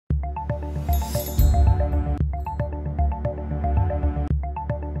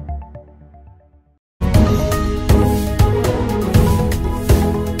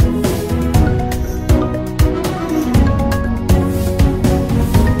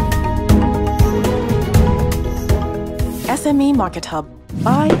SME Market Hub.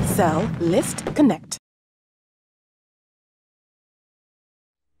 Buy, sell, list, connect.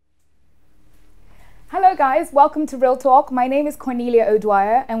 Hello guys, welcome to Real Talk. My name is Cornelia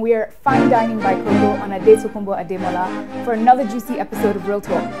O'Dwyer and we are fine dining by Coco on Adetokunbo Ademola for another juicy episode of Real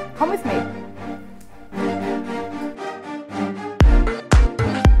Talk. Come with me.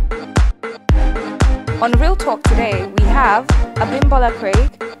 On Real Talk today, we have Abimbola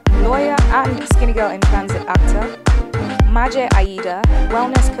Craig, lawyer and skinny girl in transit actor, Maje Ayida,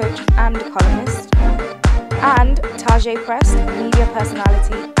 wellness coach and columnist, and Taje Prest, media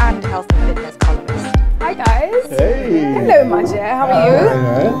personality and health and fitness columnist. Hi guys. Hey. Hello Maje, how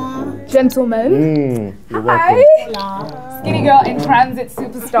are you? Gentlemen. Hi. Hola. Skinny girl in transit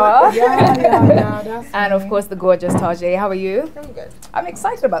superstar. Yeah, and of course the gorgeous Taje. How are you? I'm good. I'm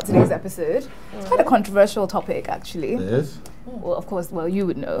excited about today's episode. It's quite a controversial topic actually. It is? Well, of course, well, you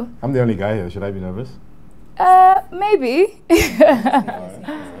would know. I'm the only guy here. Should I be nervous? Maybe.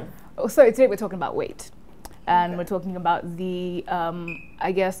 So today we're talking about weight. And we're talking about the,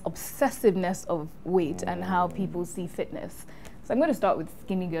 I guess, obsessiveness of weight and how people see fitness. So I'm going to start with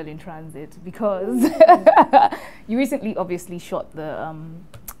Skinny Girl in Transit because you recently obviously shot the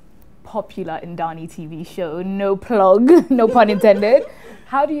popular NdaniTV show, no plug, no pun intended.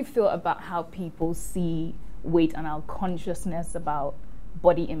 How do you feel about how people see weight and our consciousness about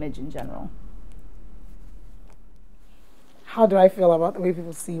body image in general? How do I feel about the way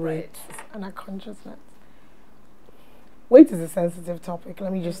people see weight and our consciousness? Weight is a sensitive topic.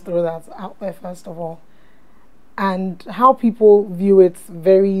 Let me just throw that out there first of all. And how people view it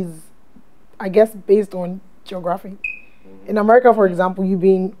varies, I guess, based on geography. In America, for example, you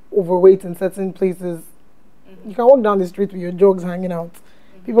being overweight in certain places, you can walk down the street with your jogs hanging out.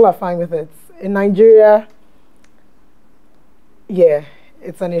 People are fine with it. In Nigeria, yeah,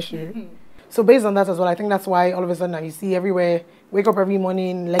 it's an issue. So based on that as well, I think that's why all of a sudden now you see everywhere, wake up every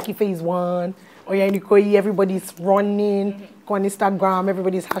morning, Lucky Phase 1, or yeah, everybody's running, go on Instagram,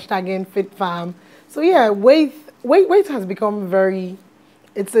 everybody's hashtagging FitFam. So yeah, weight has become very,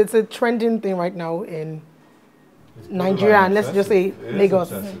 it's a trending thing right now in Nigeria and let's just say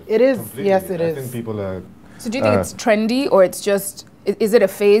Lagos. It is, yes it is. I think people are... So do you think it's trendy or it's just, is it a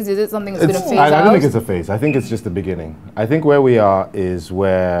phase? Is it something that's going to phase out? I don't think it's a phase. I think it's just the beginning. I think where we are is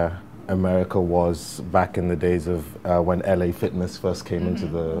where America was back in the days of when LA Fitness first came into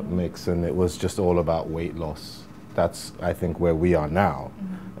the mix and it was just all about weight loss. That's, I think, where we are now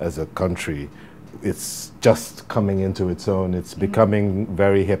as a country. It's just coming into its own. It's becoming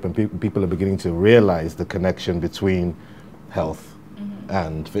very hip and people are beginning to realize the connection between health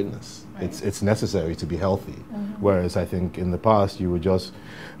and fitness. Right. It's necessary to be healthy. Whereas I think in the past you would just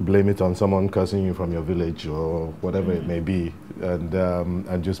blame it on someone cursing you from your village or whatever it may be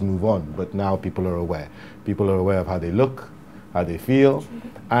and just move on. But now people are aware. People are aware of how they look, how they feel,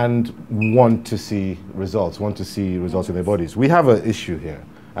 and want to see results in their bodies. We have an issue here,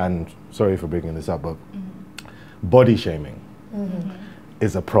 and sorry for bringing this up, but body shaming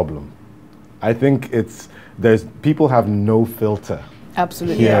is a problem. I think people have no filter.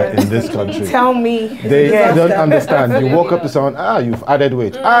 Absolutely. Here in this country. Tell me. They don't understand. You walk up to someone, you've added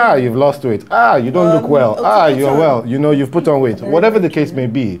weight. You've lost weight. You don't look well. You're well. You know, you've put on weight. Whatever the case may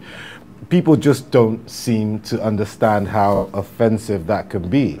be, people just don't seem to understand how offensive that can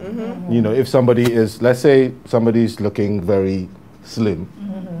be. You know, if somebody is, let's say somebody's looking very slim,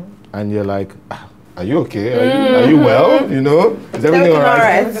 and you're like, are you okay? Are you well? You know, is everything all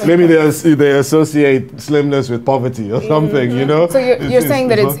right? Maybe they associate slimness with poverty or something. You know. So you're saying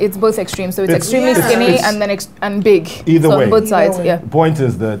that it's both extremes. So it's extremely skinny and then and big. Either way, on both sides. Yeah. The point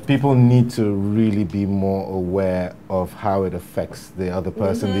is that people need to really be more aware of how it affects the other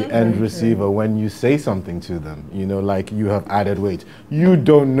person, the end receiver, when you say something to them. You know, like you have added weight. You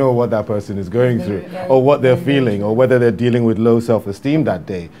don't know what that person is going through, or what they're feeling, or whether they're dealing with low self-esteem that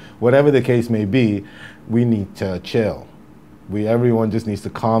day. Whatever the case may be, we need to chill. Everyone just needs to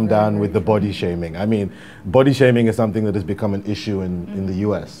calm down with the body shaming. I mean, body shaming is something that has become an issue in the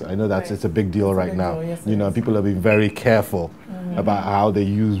US. I know it's a big deal right now. You know, people are being very careful about how they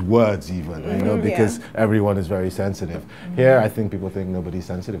use words even, you know, because everyone is very sensitive. Here, I think people think nobody's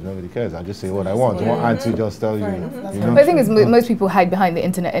sensitive, nobody cares. I just say what I want. What auntie just tell you, you know? But I think most people hide behind the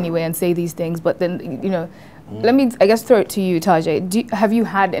internet anyway and say these things, but then, you know, let me, I guess, throw it to you, Taje. Have you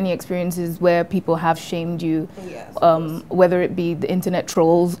had any experiences where people have shamed you, whether it be the internet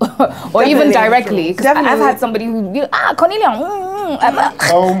trolls or even directly? Because I've had somebody who, Cornelia, oh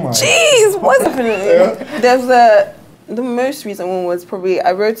my. Jeez, what's There's the most recent one was probably,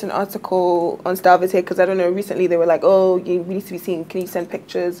 I wrote an article on StyleVite because I don't know, recently they were like, oh, we need to be seen. Can you send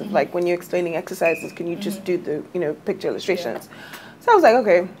pictures of like when you're explaining exercises, can you just do the, you know, picture illustrations? So I was like,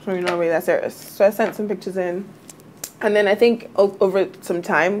 okay, so you're not really that serious. So I sent some pictures in. And then I think over some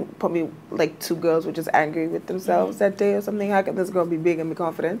time, probably like 2 girls were just angry with themselves that day or something. How can this girl be big and be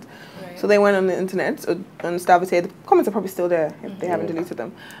confident? Right. So they went on the internet, on StyleVite. The comments are probably still there if they haven't deleted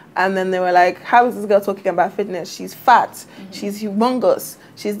them. And then they were like, how is this girl talking about fitness? She's fat. She's humongous.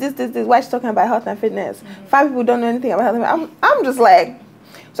 She's this. Why is she talking about health and fitness? 5 people don't know anything about health and fitness. I'm just like,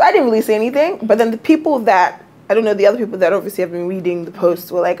 so I didn't really say anything. But then the people that, I don't know, the other people that obviously have been reading the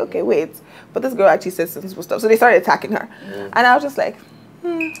posts were like, okay, wait. But this girl actually said sensible stuff. So they started attacking her. And I was just like,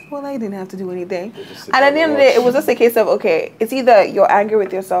 well, I didn't have to do anything. And at the end of the day, it was just a case of, okay, it's either you're angry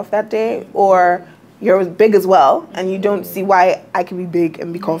with yourself that day or you're big as well and you don't see why I can be big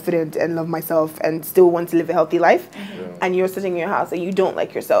and be confident and love myself and still want to live a healthy life. And you're sitting in your house and you don't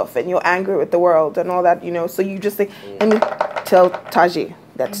like yourself and you're angry with the world and all that, you know. So you just say, let me tell Taje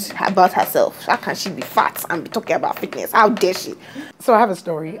that's about herself. How can she be fat and be talking about fitness? How dare she? So I have a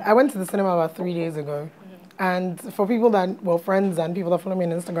story. I went to the cinema about 3 days ago. And for people that, well, friends and people that follow me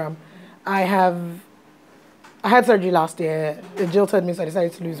on Instagram, I had surgery last year. The Jill told me, so I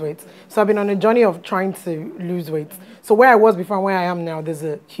decided to lose weight. So I've been on a journey of trying to lose weight. So where I was before and where I am now, there's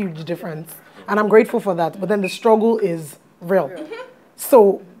a huge difference. And I'm grateful for that. But then the struggle is real.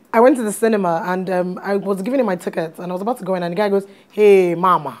 So I went to the cinema and I was giving him my ticket and I was about to go in and the guy goes, hey,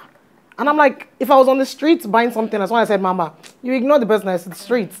 mama. And I'm like, if I was on the streets buying something, that's why I said, mama, you ignore the person that's in the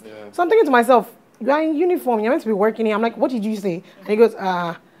streets. So I'm thinking to myself, you are in uniform, you're meant to be working here. I'm like, what did you say? And he goes,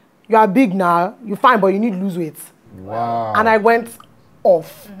 you are big now, you're fine, but you need to lose weight. Wow. And I went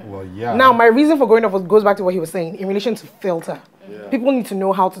off. Well, yeah. Now, my reason for going off goes back to what he was saying in relation to filter. People need to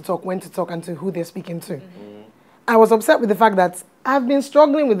know how to talk, when to talk, and to who they're speaking to. I was upset with the fact that I've been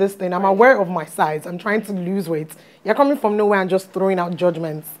struggling with this thing. I'm aware of my size. I'm trying to lose weight. You're coming from nowhere and just throwing out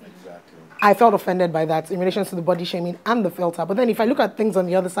judgments. Exactly. I felt offended by that in relation to the body shaming and the filter. But then if I look at things on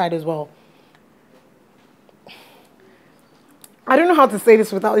the other side as well, I don't know how to say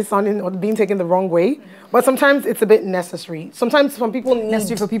this without it sounding or being taken the wrong way, but sometimes it's a bit necessary. Sometimes some people need...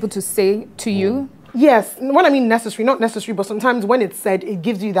 Necessary for people to say to you? Yes. When I mean necessary, not necessary, but sometimes when it's said, it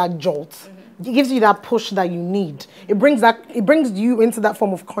gives you that jolt. It gives you that push that you need. It brings you into that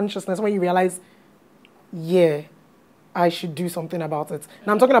form of consciousness when you realize, yeah, I should do something about it.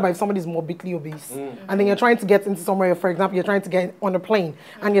 Now I'm talking about if somebody's morbidly obese and then you're trying to get into somewhere, for example, you're trying to get on a plane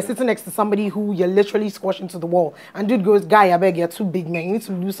and you're sitting next to somebody who you're literally squashing to the wall and dude goes, guy, I beg, you're too big, man. You need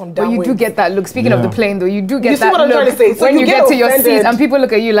to lose some damn weight. But you do get that look. Speaking of the plane though, you do get that what I'm trying to say? So when you get to your seat and people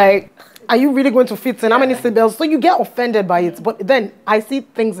look at you like, are you really going to fit in? How many seatbelts? So you get offended by it. But then I see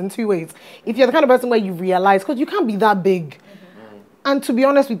things in 2 ways. If you're the kind of person where you realize, because you can't be that big. And to be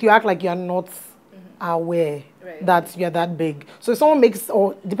honest with you, act like you're not aware that you're that big. So if someone makes,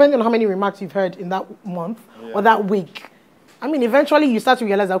 or depending on how many remarks you've heard in that month or that week, I mean, eventually you start to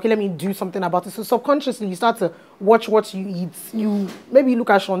realize, okay, let me do something about it. So subconsciously you start to watch what you eat. You maybe look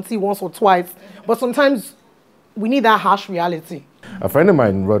at Shanti once or twice. But sometimes we need that harsh reality. A friend of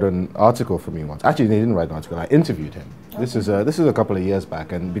mine wrote an article for me once. Actually, he didn't write an article. I interviewed him. This is a couple of years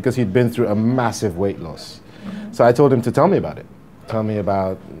back, and because he'd been through a massive weight loss, so I told him to tell me about it. Tell me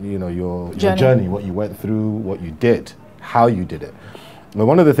about your journey, what you went through, what you did, how you did it. But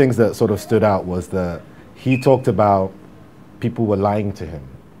one of the things that sort of stood out was that he talked about people were lying to him.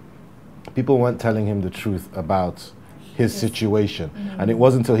 People weren't telling him the truth about his situation, and it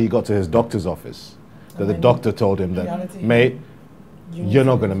wasn't until he got to his doctor's office that the doctor told him that, mate, you're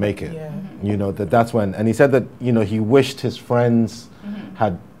not going to make it. You know, that's when, and he said that, he wished his friends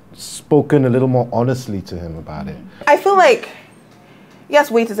had spoken a little more honestly to him about it. I feel like,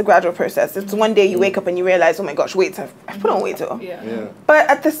 yes, weight is a gradual process. It's one day you wake up and you realize, oh my gosh, wait, I've put on weight though. But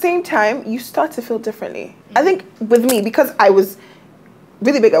at the same time, you start to feel differently. I think with me, because I was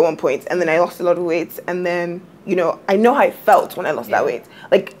really big at one point and then I lost a lot of weight and then, I know how I felt when I lost that weight.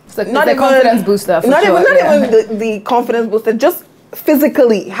 Like, so not a confidence booster. Not even the confidence booster, just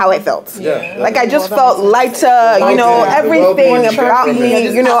physically how I felt. Like I just felt lighter, everything about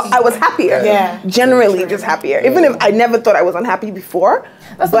me, I was happier. Generally just happier. Even if I never thought I was unhappy before.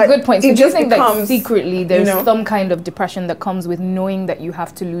 That's a good point. So do you think that secretly there's some kind of depression that comes with knowing that you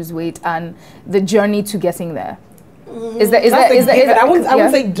have to lose weight and the journey to getting there? Is that I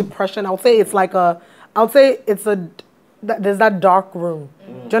wouldn't say depression. I would say it's like there's that dark room.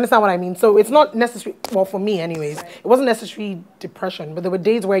 Do you understand what I mean? So it's not necessarily, well, for me anyways, it wasn't necessarily depression, but there were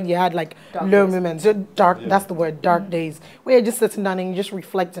days where you had like low moments, that's the word, dark days, where you're just sitting down and you're just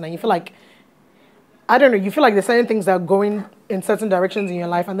reflecting and you feel like, I don't know, you feel like there's certain things that are going in certain directions in your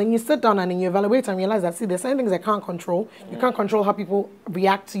life, and then you sit down and then you evaluate and realize that, see, there's certain things I can't control. You can't control how people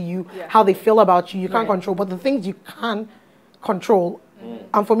react to you, how they feel about you. You can't control, but the things you can control,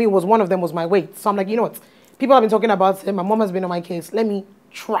 and for me, one of them was my weight. So I'm like, you know what? People have been talking about it. My mom has been on my case. Let me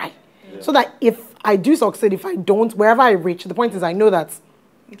try. So that if I do succeed, if I don't, wherever I reach, the point is I know that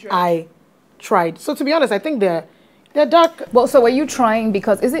I tried. So to be honest, I think they're dark. Well, so are you trying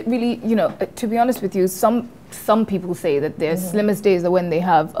because is it really, you know, to be honest with you, some people say that their slimmest days are when they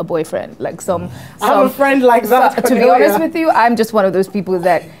have a boyfriend. Like I have a friend like that. To be honest with you, I'm just one of those people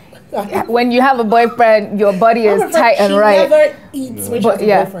that when you have a boyfriend, your body is tight and right. Never eats when she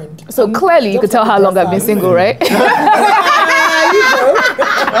has a boyfriend. So clearly you could tell how long I've been single, right?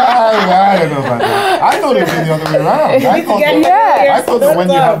 I don't know about that. I thought it was the other way around. I thought that when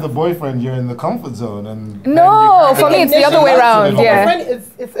you have the boyfriend, you're in the comfort zone. And no, for me it's the other way around. Yeah, my friend,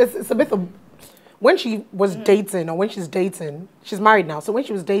 it's a bit of when she was dating or when she's dating. She's married now, so when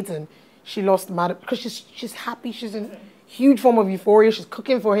she was dating, she lost mad because she's happy. She's in huge form of euphoria. She's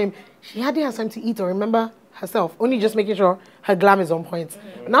cooking for him. She hardly has time to eat or remember herself. Only just making sure her glam is on point.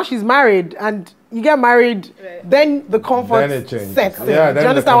 Now she's married, and you get married, then the comfort sets in. Yeah, do you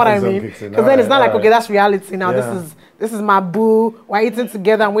understand what I mean? Because then it's not like, okay, that's reality now. Yeah. This is my boo. We're eating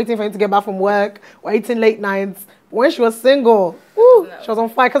together. I'm waiting for him to get back from work. We're eating late nights. But when she was single, she was on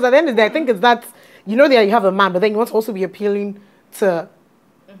fire. Because at the end of the day, I think it's that, you know that you have a man, but then you want to also be appealing to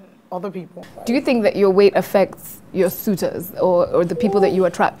other people. Do you think that your weight affects your suitors or the people that you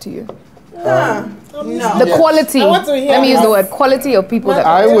attract to you? No. The quality, let me use the word, quality of people that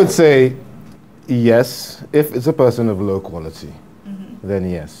I would say yes. If it's a person of low quality, then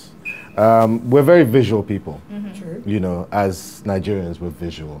yes. We're very visual people. You know, as Nigerians, we're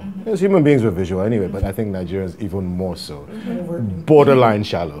visual. As human beings, we're visual anyway, but I think Nigerians even more so. Borderline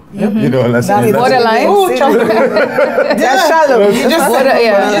shallow. You know, let's borderline. That's shallow.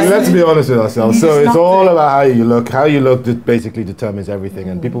 Let's be honest with ourselves. So it's all about how you look. How you look basically determines everything,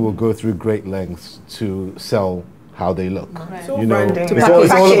 and people will go through great lengths to sell how they look. You know,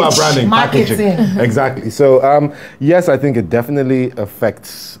 it's all about branding, packaging. Exactly. So yes, I think it definitely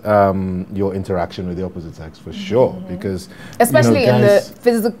affects your interaction with the opposite sex for sure, because especially in the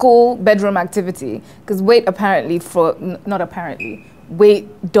physical bedroom activity, because weight apparently weight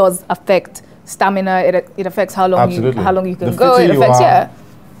does affect stamina. It affects how long you can go. It affects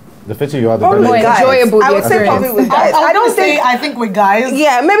the fitter you are, the more enjoyable. I would say probably with guys. I think with guys.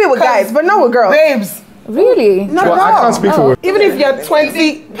 Yeah, maybe with guys, but not with girls. Babes. Really? No, I can't speak for even if you're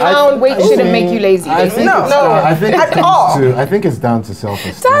 20 pounds, weight shouldn't make you lazy. I think it's down to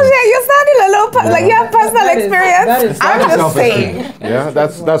self-esteem. Taje, you're sounding a little like you have personal experience. I'm just saying. Yeah,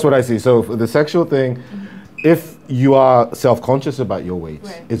 that's what I see. So for the sexual thing, if you are self-conscious about your weight,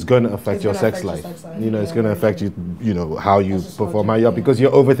 it's going to affect your sex life. You know, it's going to affect you, you know, how you perform, because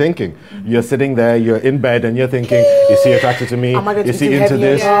you're overthinking. You're sitting there, you're in bed, and you're thinking, is he attracted to me? Is he into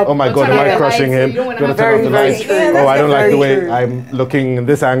this? Oh my God, am I crushing him? Gonna turn off the lights. Oh, I don't like the way I'm looking in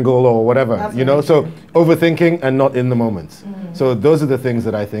this angle or whatever. You know, so overthinking and not in the moment. So those are the things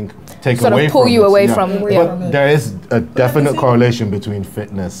that I think take sort away of pull from you this. away from. But there is a definite correlation between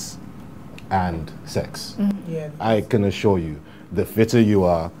fitness and sex. I can assure you, the fitter you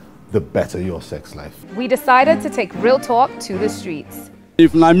are, the better your sex life. We decided to take real talk to the streets.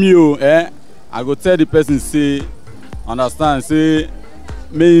 If na me, I go tell the person, say, understand, say,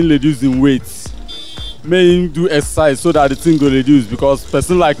 may him reduce in weight, may him do exercise so that the thing go reduce, because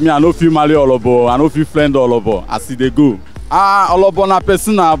person like me, I no feel marry olobo, I no feel friend olobo, as they go. Olobo na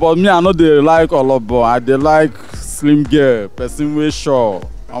person, but me, I no dey like olobo, I dey like slim girl, person wey sure.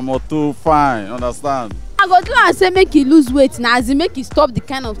 I'm too fine, understand? I go do and say make he lose weight now, as he make he stop the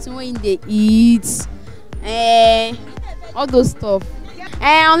kind of thing when they eat, all those stuff.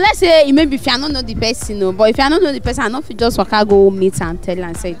 Unless say maybe if I don't know the person, no. But if I don't know the person, I know if you just go meet and tell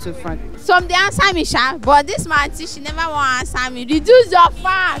and say it too front. Some they answer me, sha, but this man, she never want to answer me. Reduce your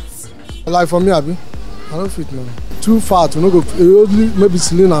fat. Like for me, Abi, I don't fit now. Too fat, you know, go only maybe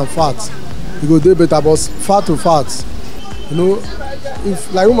slim and fat. You go there better, but fat to fat. You know,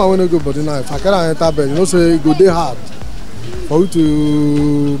 if like woman when I go body now, if I can't enter bed, you know, say it go day hard for you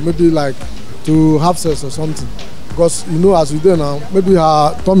to maybe like to have sex or something. Because you know, as we do now, maybe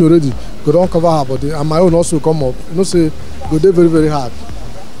her tummy already go don't cover her body, and my own also come up. You know, say go day very very hard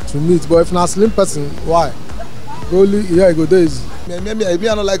to meet. But if not a slim person, why? Go go day easy. Maybe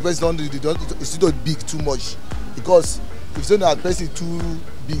I don't like person it's too big too much, because if you that person too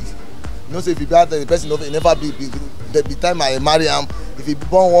big. You know, say if you bad, the person never be big. The time I marry him, if he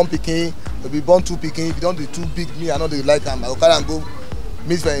born one pikin, if he born two pikin, if he don't do too big, me I know they like him. I will carry and go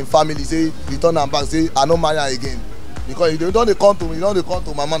meet for family, say return am back, say I no marry her again. Because if they don't come to me,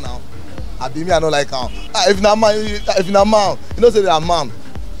 mama now. I be me, I don't like her. If na man, you know say they are man,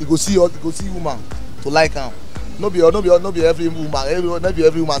 you go see woman to like her. No be every woman,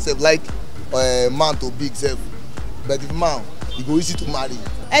 every woman self like man to big self. But if man, e go easy to marry.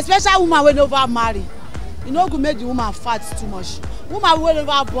 Especially woman wey never marry, you no go make the woman fat too much. Woman wey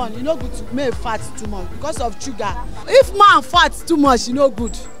never born, you no good to make fat too much because of sugar. If man fat too much, you no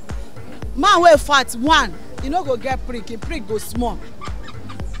good. Man wey fat one, you no go get prick, him prick go small.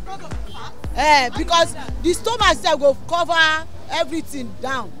 Because the stomach sef go cover everything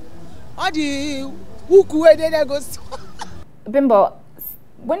down. All the hook wey dey go. Bimbo,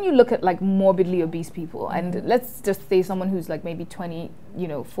 when you look at like morbidly obese people, and let's just say someone who's like maybe 20,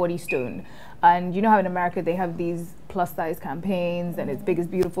 40 stone, and you know how in America they have these plus size campaigns and it's big is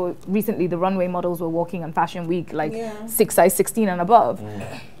beautiful. Recently the runway models were walking on Fashion Week like size 16 and above.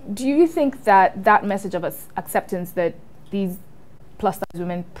 Do you think that that message of acceptance that these plus size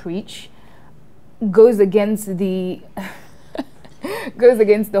women preach goes against the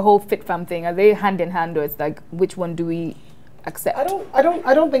whole fit femme thing? Are they hand in hand, or it's like which one do we accept? I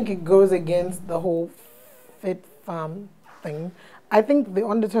don't think it goes against the whole fit femme thing. I think the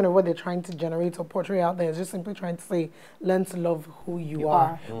undertone of what they're trying to generate or portray out there is just simply trying to say, learn to love who you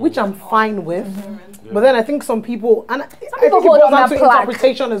are. Which I'm fine with. But then I think some people, and I think it goes down to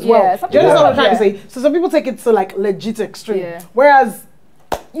interpretation as well. Do you understand what I'm trying to say? So some people take it to like legit extreme. Whereas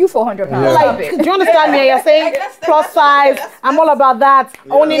you 400 pounds. Like, do you understand me? You're saying plus size. I'm all about that.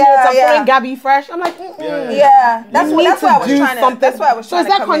 Owning it. I'm throwing Gabby fresh. I'm like, That's why I was trying to. That's why I was trying to. So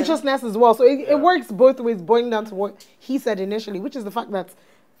it's that consciousness as well. So it works both ways, boiling down to what he said initially, which is the fact that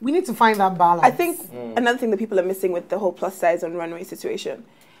we need to find that balance. I think another thing that people are missing with the whole plus size on runway situation.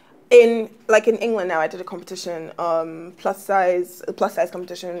 In England now, I did a competition, plus size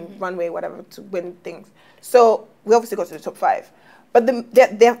competition, runway, whatever, to win things. So we obviously got to the top 5. But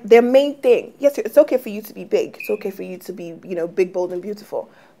their main thing, yes, it's okay for you to be big. It's okay for you to be, big, bold, and beautiful.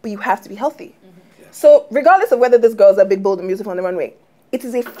 But you have to be healthy. So regardless of whether these girls are big, bold, and beautiful on the runway, it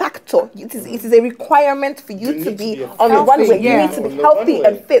is a factor. It is a requirement for you to be on the runway. You need to be healthy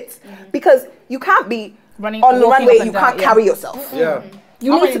and fit. Because you can't be running on the runway, you can't carry yourself.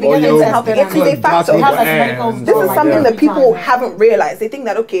 You need to be healthy. It is a factor. This is something that people haven't realized. They think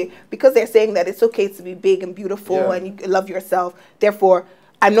that, okay, because they're saying that it's okay to be big and beautiful and you love yourself, therefore,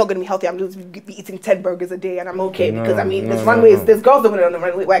 I'm not going to be healthy. I'm just going to be eating 10 burgers a day and I'm okay because, there's runways, there's girls doing it on the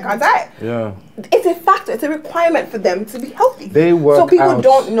runway. Why can't I? It's a factor. It's a requirement for them to be healthy. So people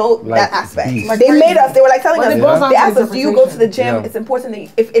don't know that aspect. They made us, they were like telling us, they asked us, do you go to the gym? It's important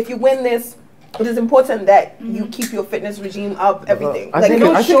that if you win this, it is important that you keep your fitness regime up, everything. Like they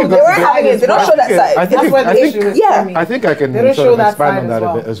don't show that side. That's where the issue is. I think I can sort of expand on that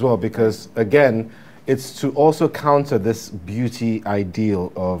a bit as well, because again, it's to also counter this beauty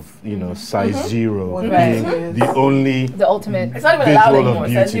ideal of size 0 being the ultimate. It's not even allowed anymore.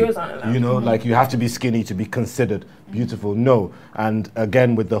 Size 0 is not allowed. Like you have to be skinny to be considered beautiful. No, and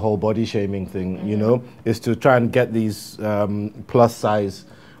again with the whole body shaming thing, is to try and get these plus size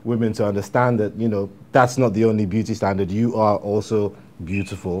women to understand that that's not the only beauty standard. You are also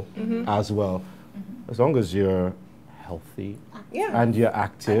beautiful as well, as long as you're healthy and you're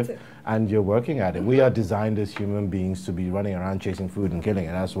active and you're working at it. We are designed as human beings to be running around chasing food and killing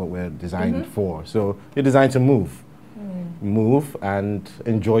it. That's what we're designed for. So you're designed to move and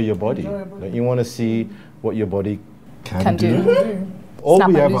enjoy your body. You want to see what your body can do. All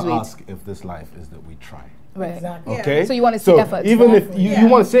we ever ask if this life is that we try. Right. Exactly. Okay. So you want to see effort. Even if you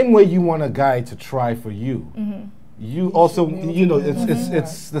want, same way you want a guy to try for you, you also,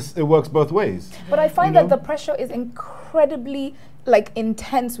 it works both ways. But I find that the pressure is incredibly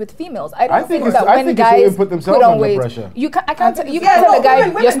intense with females. I don't think that when guys put themselves under pressure. You can't tell a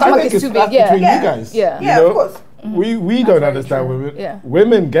guy your stomach is too big. Between you guys. Yeah, of course. We don't understand women. Yeah.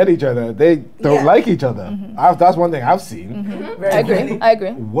 Women get each other. They don't like each other. That's one thing I've seen. I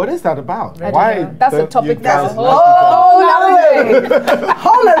agree. What is that about? Why? That's a topic. That's a whole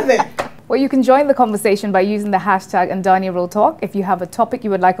nother thing. Well, you can join the conversation by using the hashtag NdaniRealTalk. If you have a topic you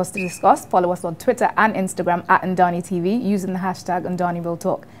would like us to discuss, follow us on Twitter and Instagram at NdaniTV using the hashtag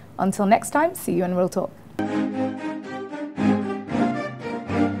NdaniRealTalk. Until next time, see you in Real Talk.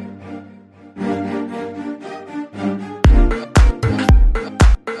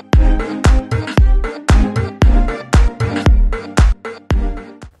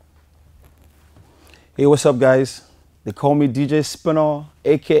 Hey, what's up, guys? They call me DJ Spinner,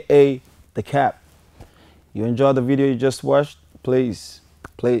 aka The Cap. You enjoyed the video you just watched? Please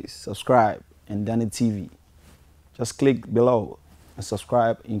subscribe NdaniTV. Just click below and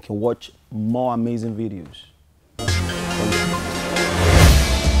subscribe, and you can watch more amazing videos.